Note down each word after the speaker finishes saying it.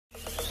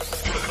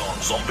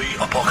Zombie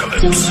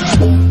apocalypse.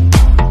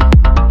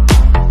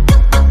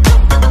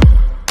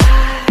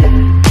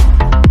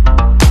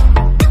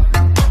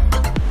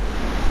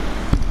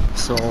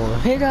 So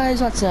hey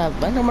guys, what's up?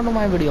 Welcome to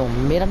my video.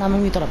 मेरा नाम है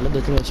mister, आप लोग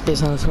देख रहे हो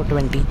PlayStation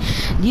 20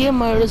 ये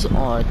मर्ड्स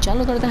और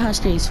चालू करते हैं आज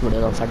के इस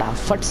वीडियो को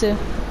फटाफट से।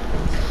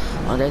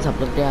 और गाइस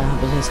आप लोग क्या यहाँ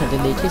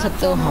देख ही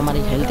सकते हो,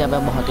 हमारी हेल्थ यहाँ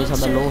पे बहुत ही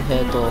ज़्यादा लो है,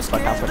 तो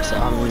फटाफट से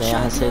हम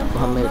यहाँ से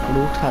हम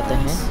लूट खाते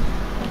हैं,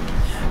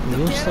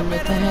 यूज़ कर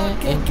लेते हैं।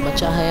 एक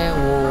बचा है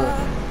वो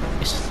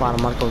इस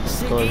फार्मर को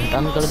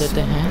रिटर्न कर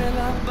देते हैं।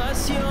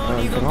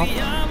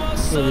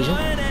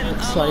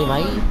 सॉरी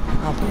भाई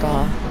आपका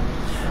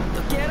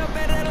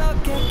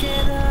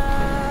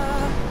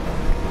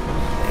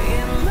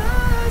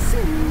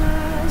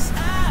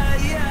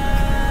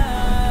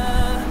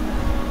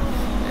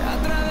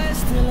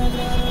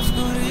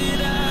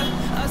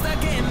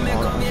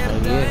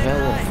ये है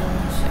वो।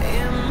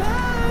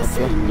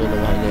 ओके ले लो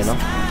भाई ले लो।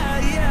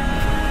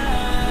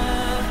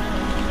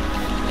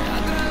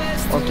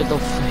 ओके तो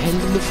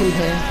हेल्थ भी फुल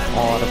है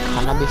और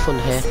खाना भी फुल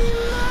है,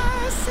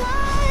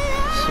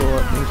 सो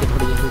इनकी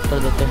थोड़ी हेल्प कर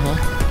देते हैं।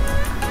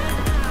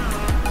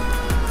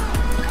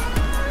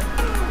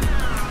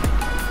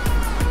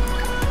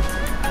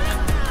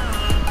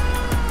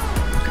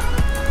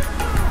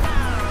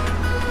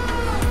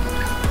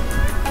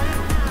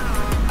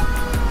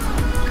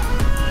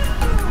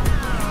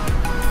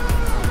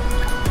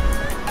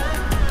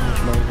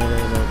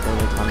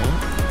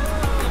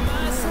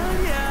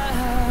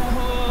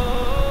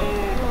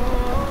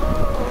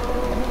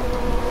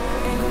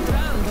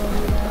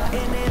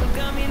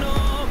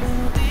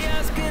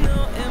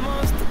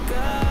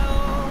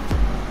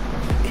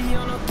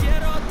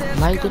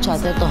 भाई कुछ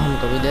आते हैं तो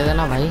हमको भी दे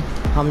देना भाई,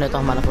 हमने तो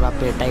हमारा पूरा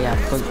पेट ही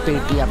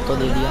आपको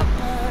दे दिया।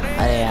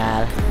 अरे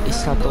यार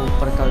इसका तो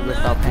ऊपर का जो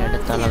टॉप हेड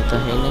कलर तो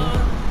है नहीं।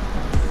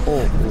 ओ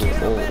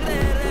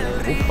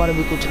ऊपर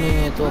भी कुछ नहीं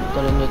है, तो अब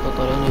करेंगे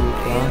भी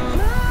क्या।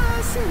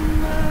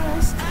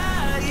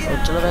 और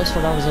चलो भाई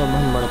थोड़ा से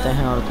हम बढ़ते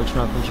हैं और कुछ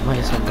ना कुछ भाई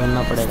सब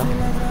ढूंढना पड़ेगा।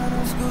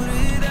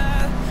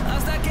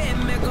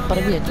 ऊपर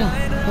भी है क्या?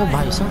 ओ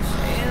भाई साहब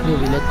ये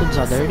विलेज कुछ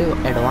ज़्यादा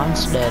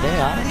एडवांस्ड है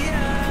यार।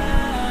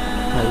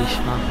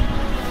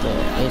 तो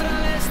एक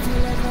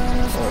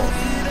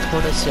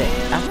थोड़े से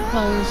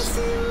एप्पल्स,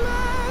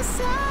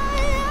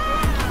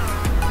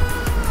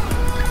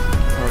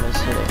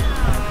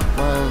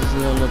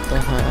 ले लेते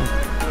हैं।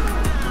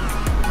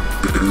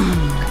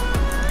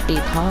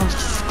 टेक हाफ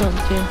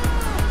करके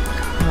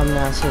हमने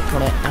यहाँ से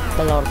थोड़े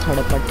एप्पल और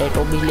थोड़े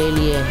पोटैटो भी ले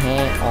लिए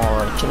हैं।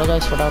 और चलो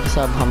गाइस फटाफट से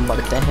अब हम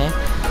बढ़ते हैं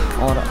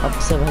और अब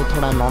से भाई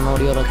थोड़ा नॉन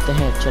ऑडियो रखते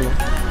हैं। चलो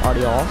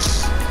audio of,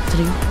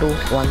 3, 2,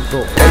 1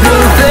 go।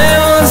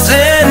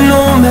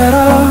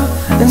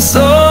 En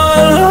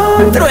solo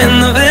un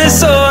trueno de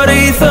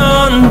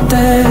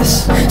horizontes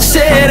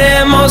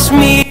seremos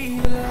mil।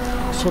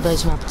 So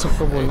guys मैं आप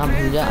सबको बोलना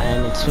भूल गया, आई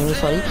एम एक्सट्रीमली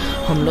सॉरी।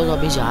 हम लोग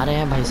अभी जा रहे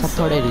हैं भाई साहब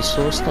थोड़े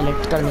रिसोर्स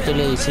कलेक्ट करने के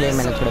लिए, इसलिए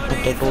मैंने थोड़े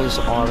पोटैटोज़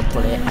और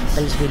थोड़े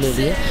एप्पल्स भी ले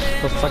लिए।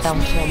 तो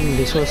फटाफट से हम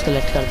रिसोर्स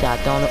कलेक्ट करके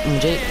आते हैं। और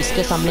मुझे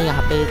इसके सामने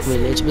यहाँ पे एक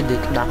विलेज भी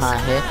दिख रहा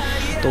है,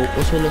 तो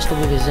उस विलेज को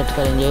भी विजिट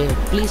करेंगे।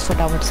 प्लीज़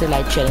फटाफट से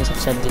like share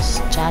subscribe this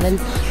channel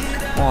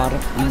और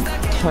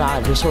थोड़ा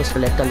रिसोर्स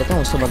कलेक्ट कर लेते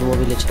हैं, उसके बाद वो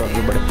विलेज तो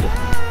आगे बढ़ेंगे।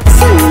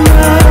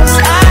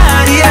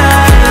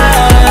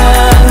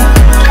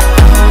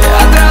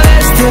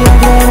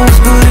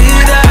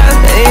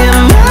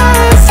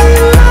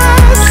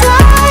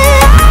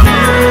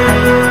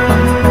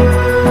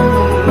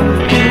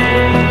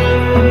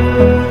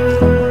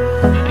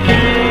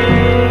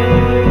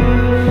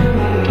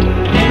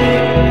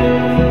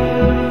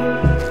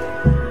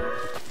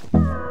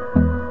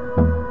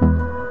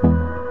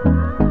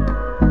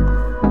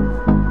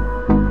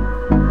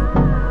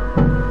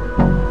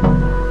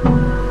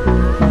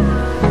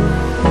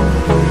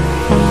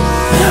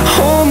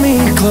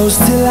 Close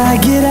till I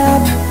get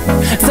up,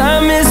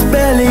 time is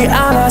barely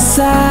on our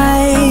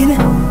side.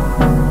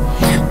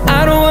 I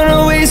don't wanna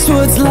waste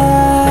what's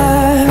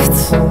left.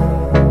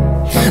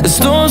 The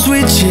storms we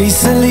chase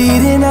are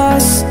leading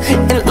us,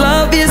 and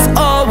love is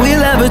all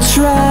we'll ever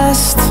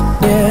trust.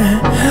 Yeah,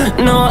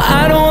 no,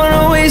 I don't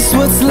wanna waste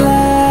what's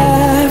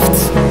left.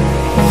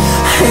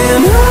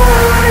 And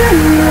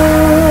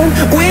on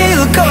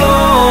we'll go,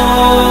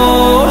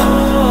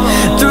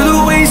 through the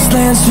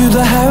wastelands, through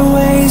the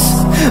highways,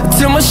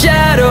 till my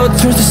shadow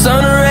turns to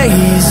sun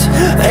rays.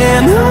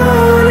 And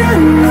on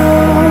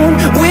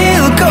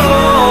we'll go,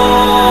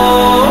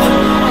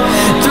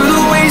 through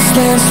the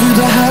wastelands, through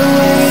the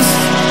highways.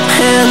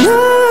 And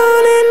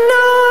on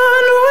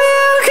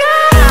we'll go.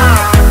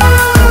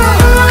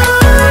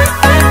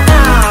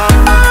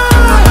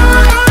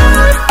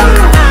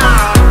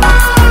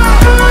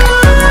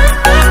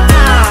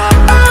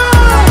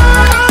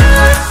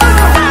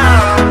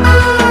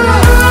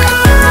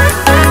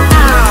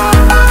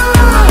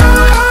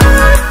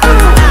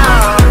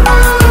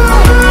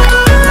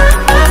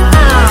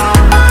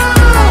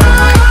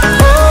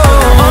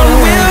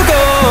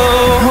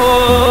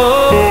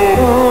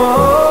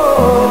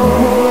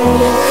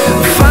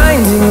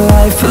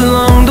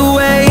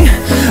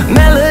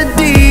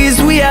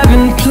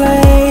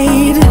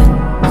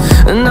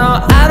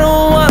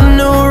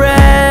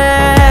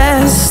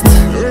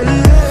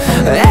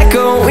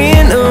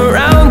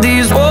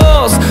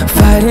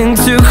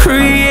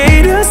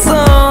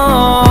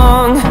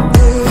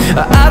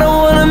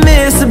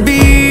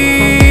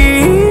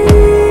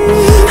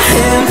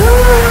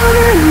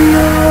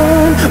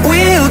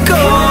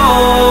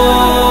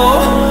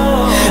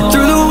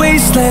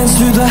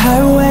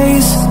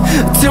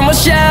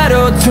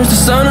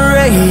 sun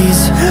rays.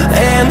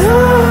 And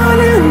on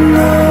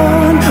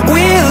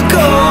we'll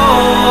go,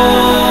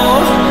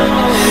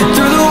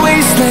 through the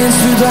wastelands,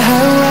 through the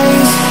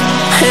highways.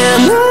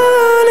 And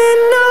on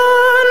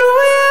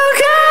we'll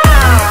go.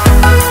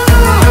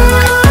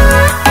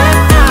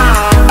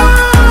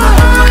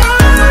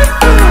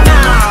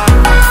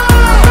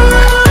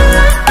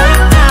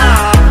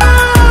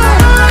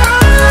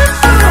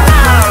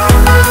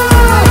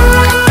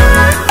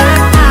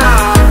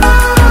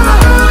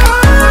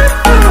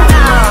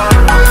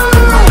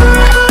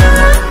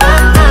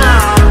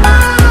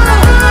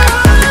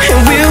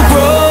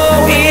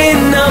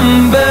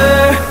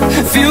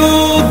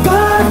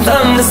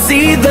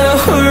 See the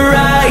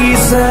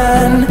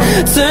horizon,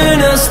 turn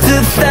us to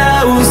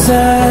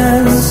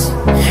thousands,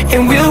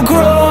 and we'll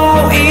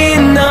grow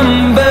in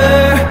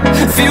number,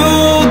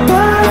 fueled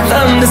by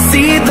them. To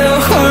see the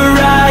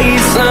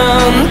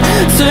horizon,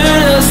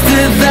 turn us to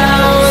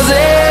thousands,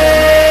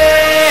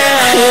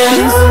 and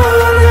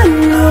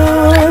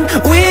on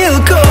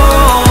we'll go,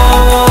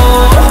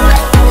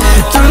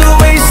 through the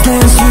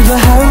wastelands, through the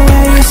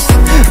highways,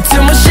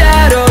 till my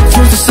shadow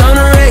turns to sun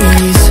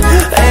rays.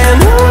 And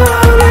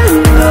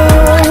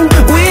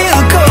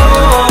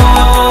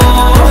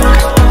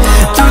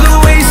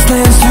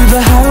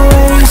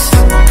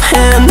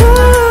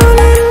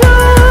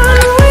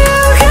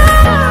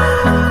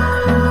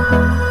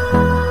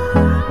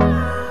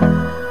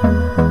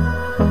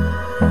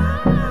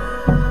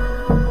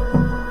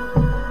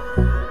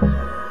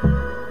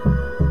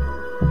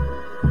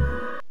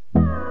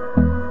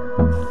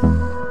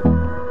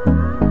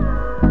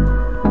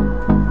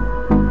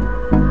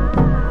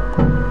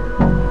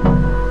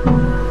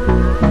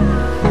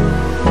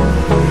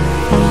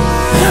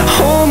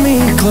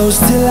close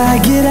till I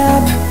get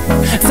up.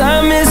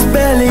 Time is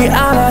barely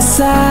on our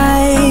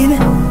side.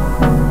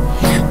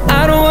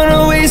 I don't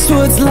wanna waste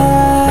what's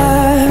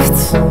left.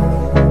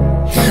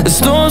 The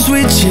storms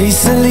we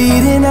chase are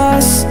leading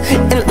us,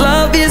 and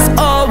love is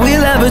all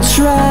we'll ever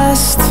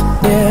trust.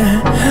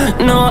 Yeah,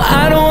 no,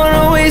 I don't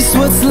wanna waste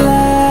what's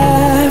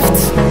left.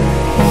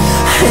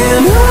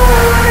 And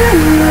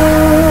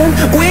on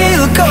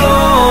we'll go,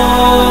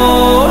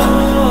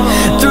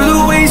 through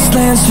the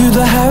wastelands, through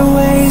the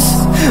highways,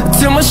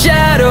 till my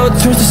shadow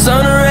turns to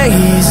sun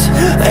rays.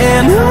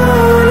 And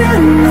on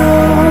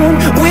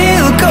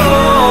we'll go,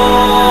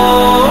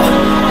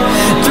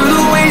 through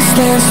the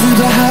wastelands, through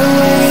the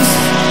highways.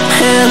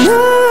 And on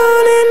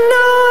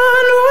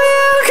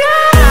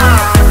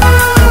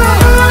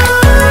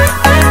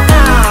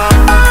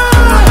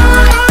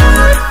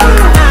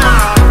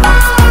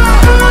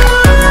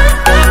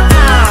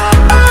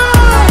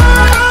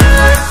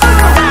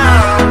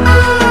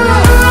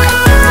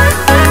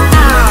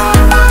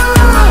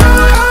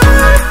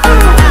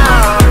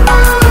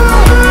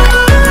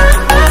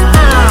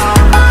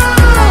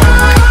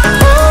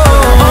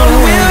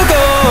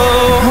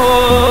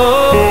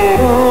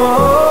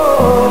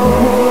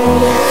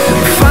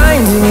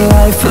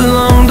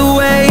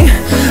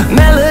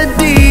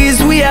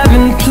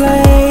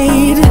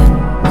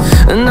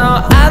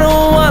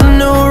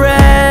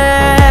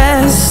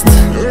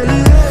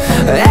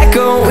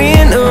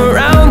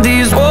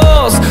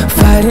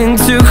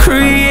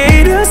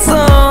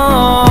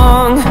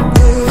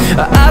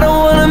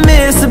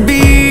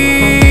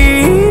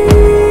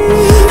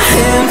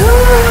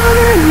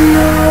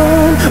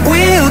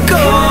we'll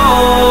go.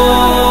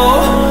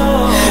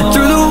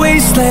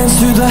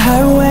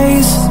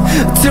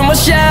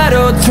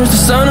 Turns to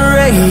sun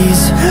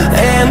rays.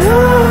 And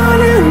on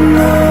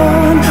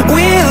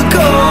we'll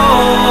go,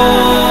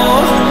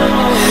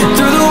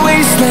 through the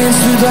wastelands,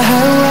 through the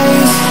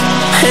highways.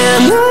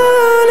 And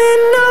on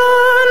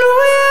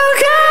we'll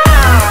go.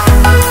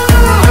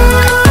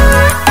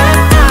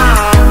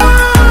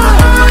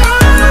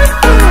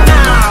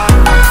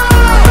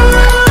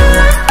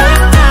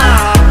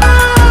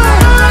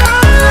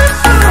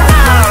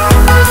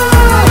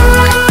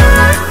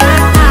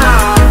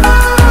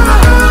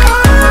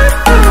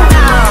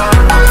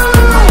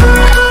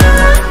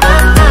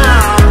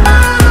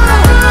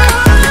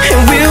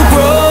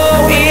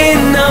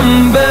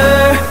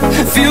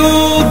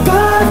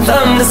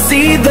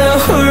 See the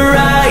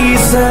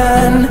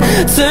horizon,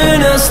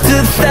 turn us to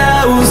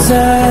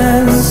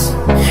thousands,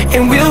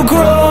 and we'll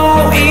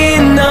grow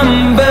in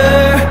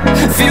number,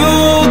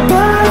 fueled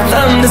by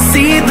them. To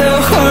see the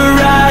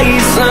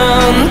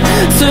horizon,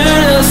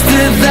 turn us to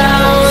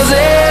thousands,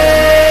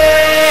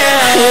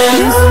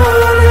 and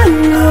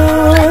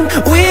on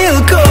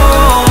we'll go,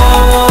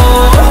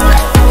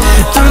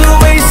 through the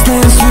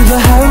wastelands, through the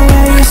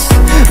highways,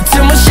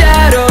 till my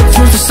shadow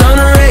turns to sun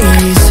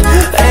rays.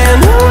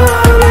 And on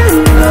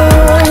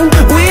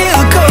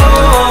we'll go,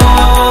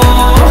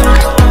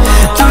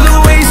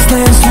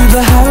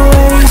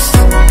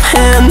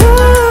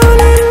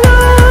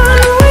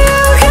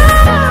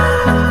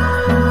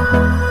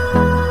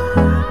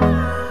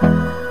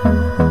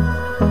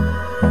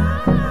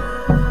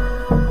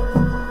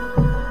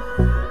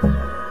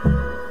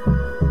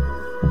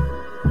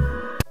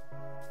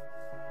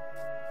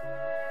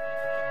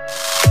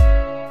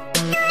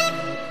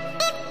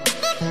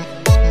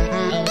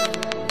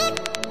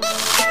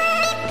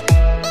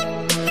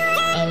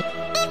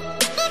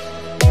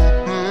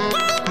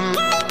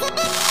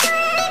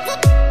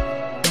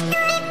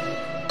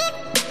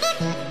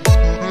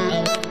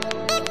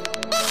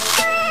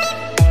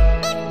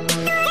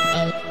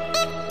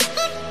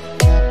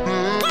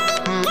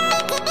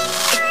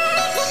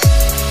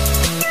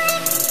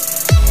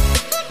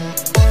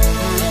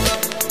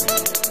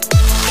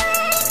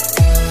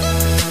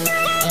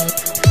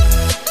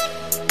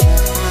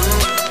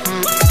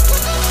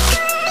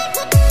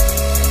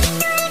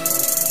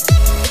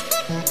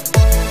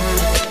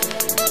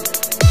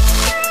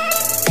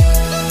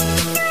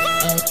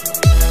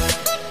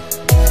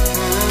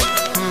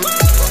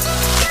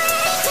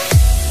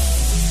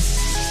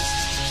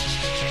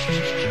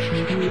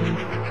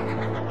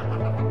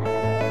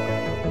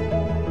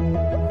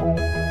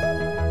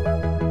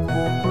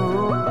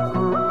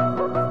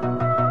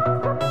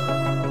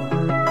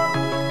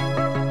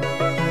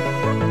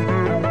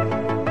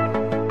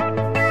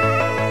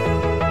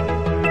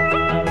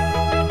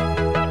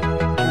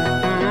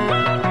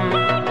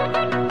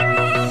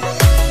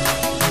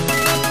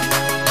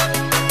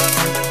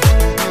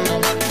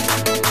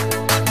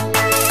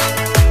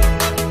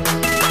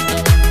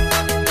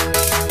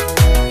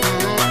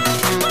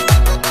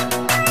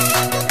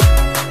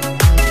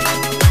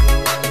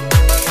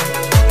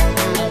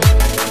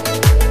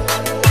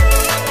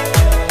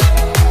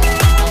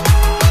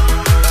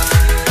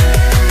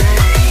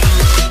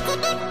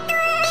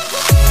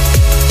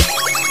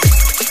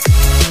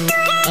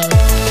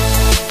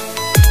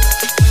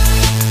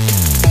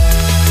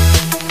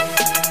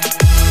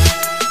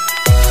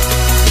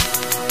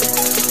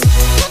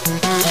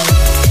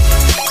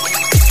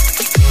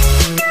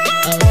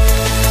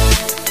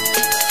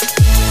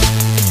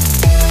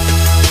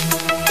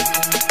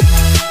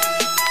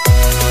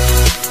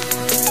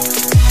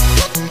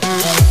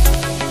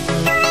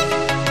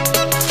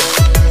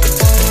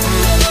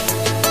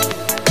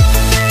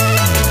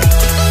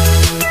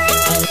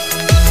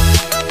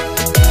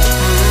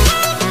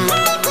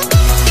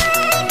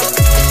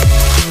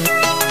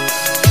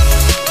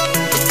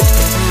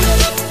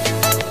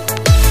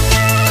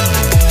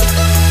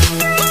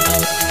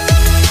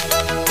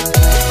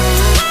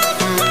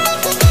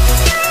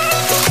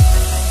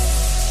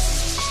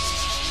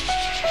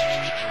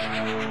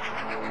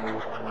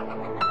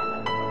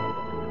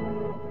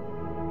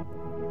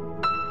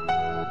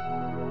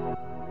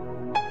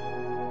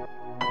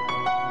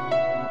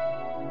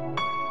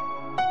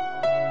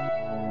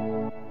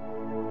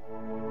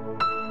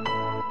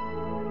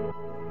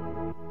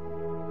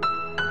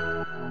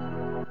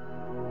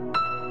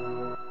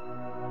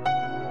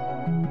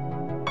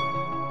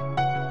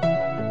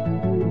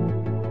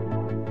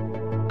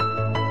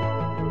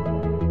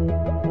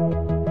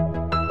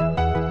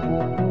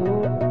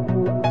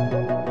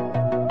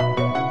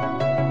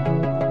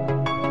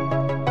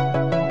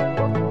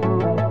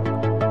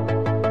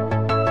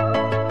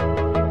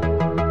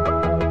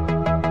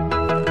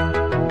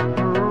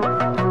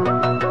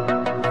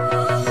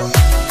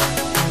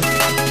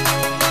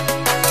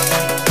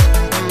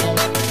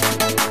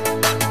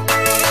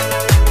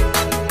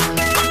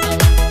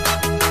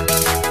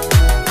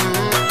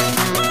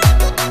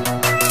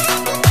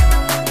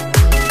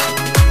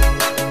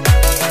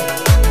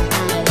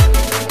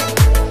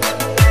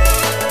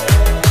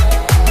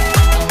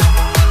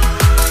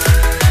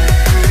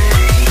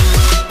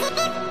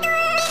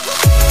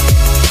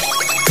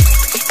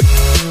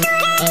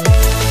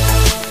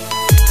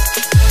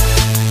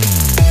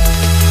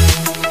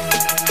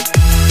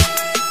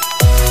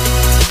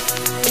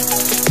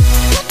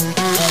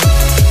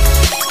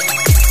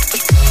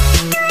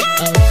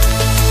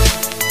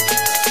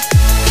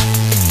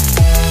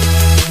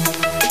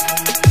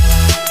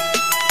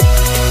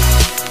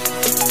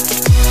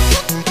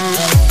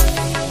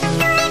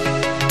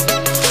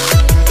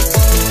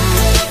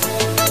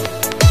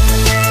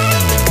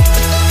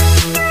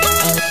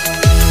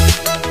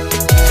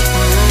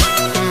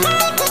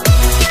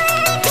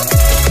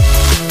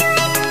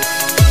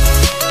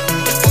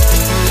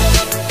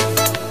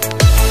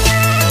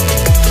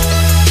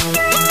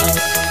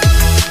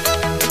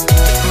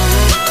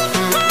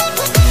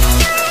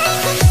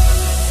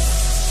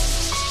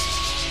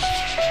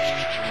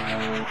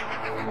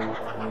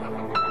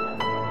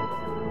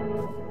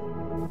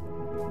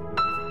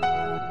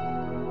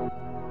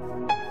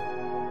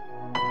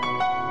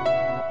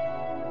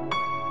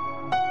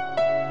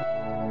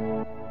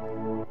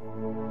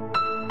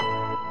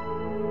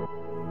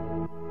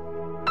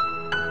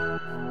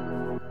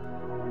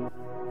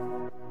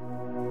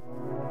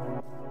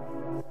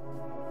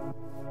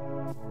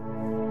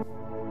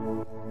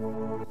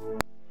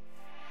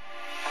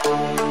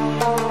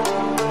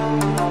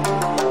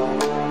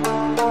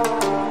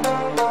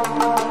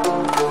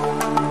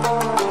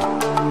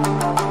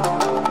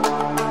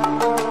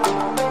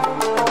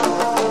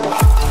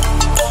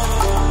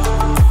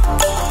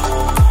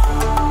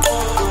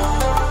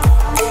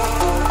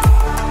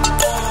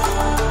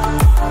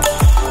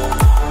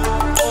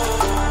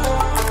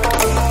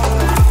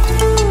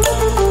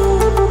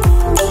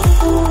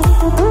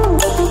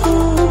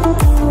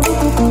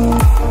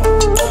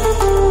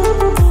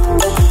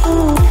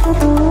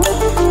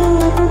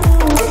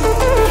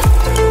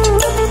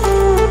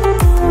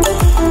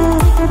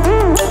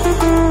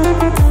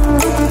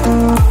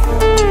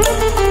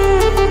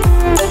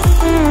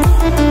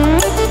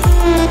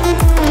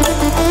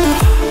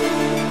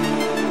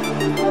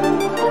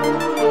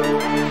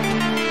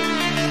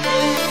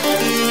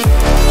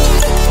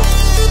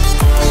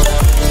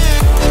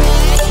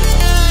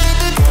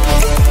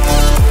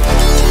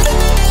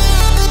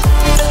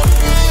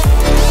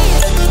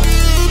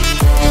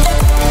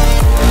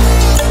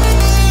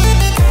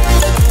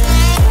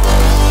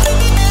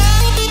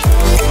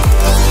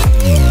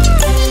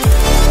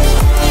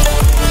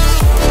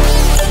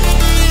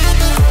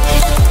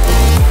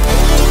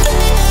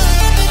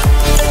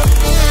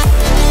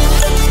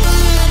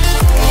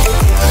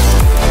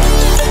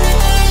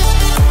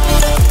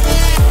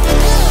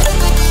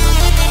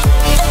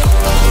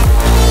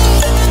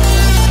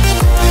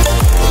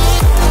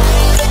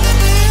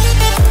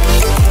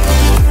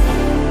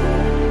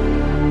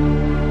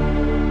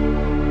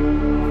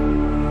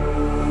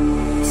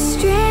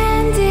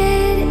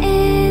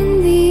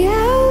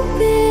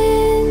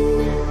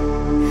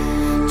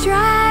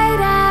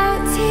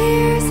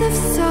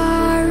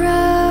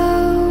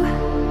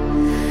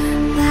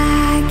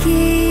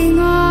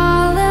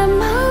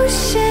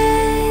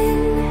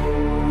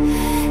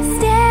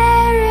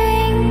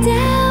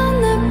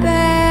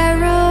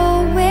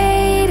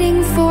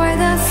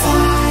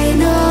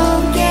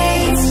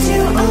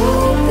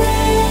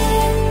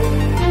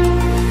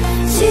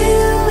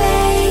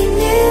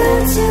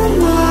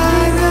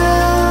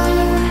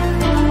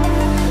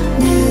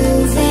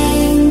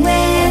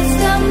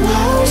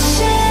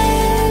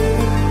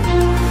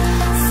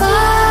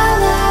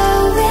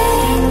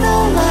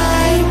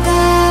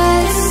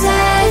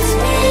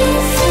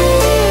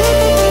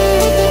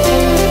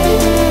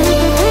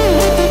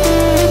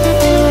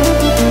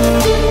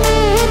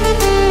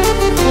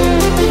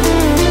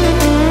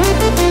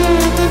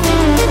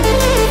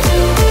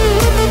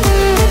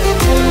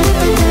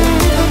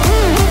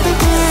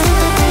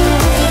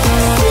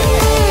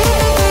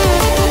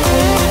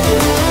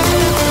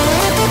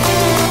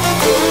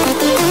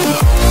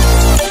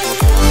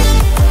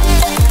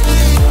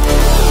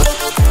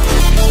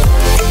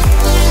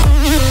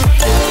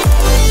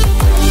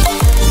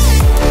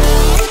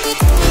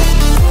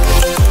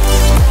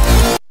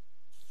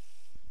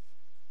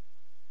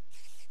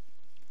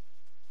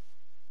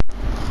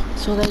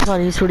 So guys, for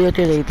this video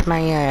till इतना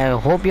ही है. I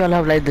hope you all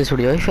have liked this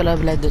video. If you all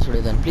have liked this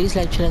video, then please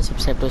like, share and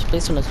subscribe to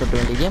Space Underscore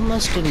 20. You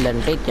must till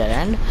then take care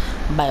and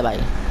bye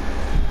bye.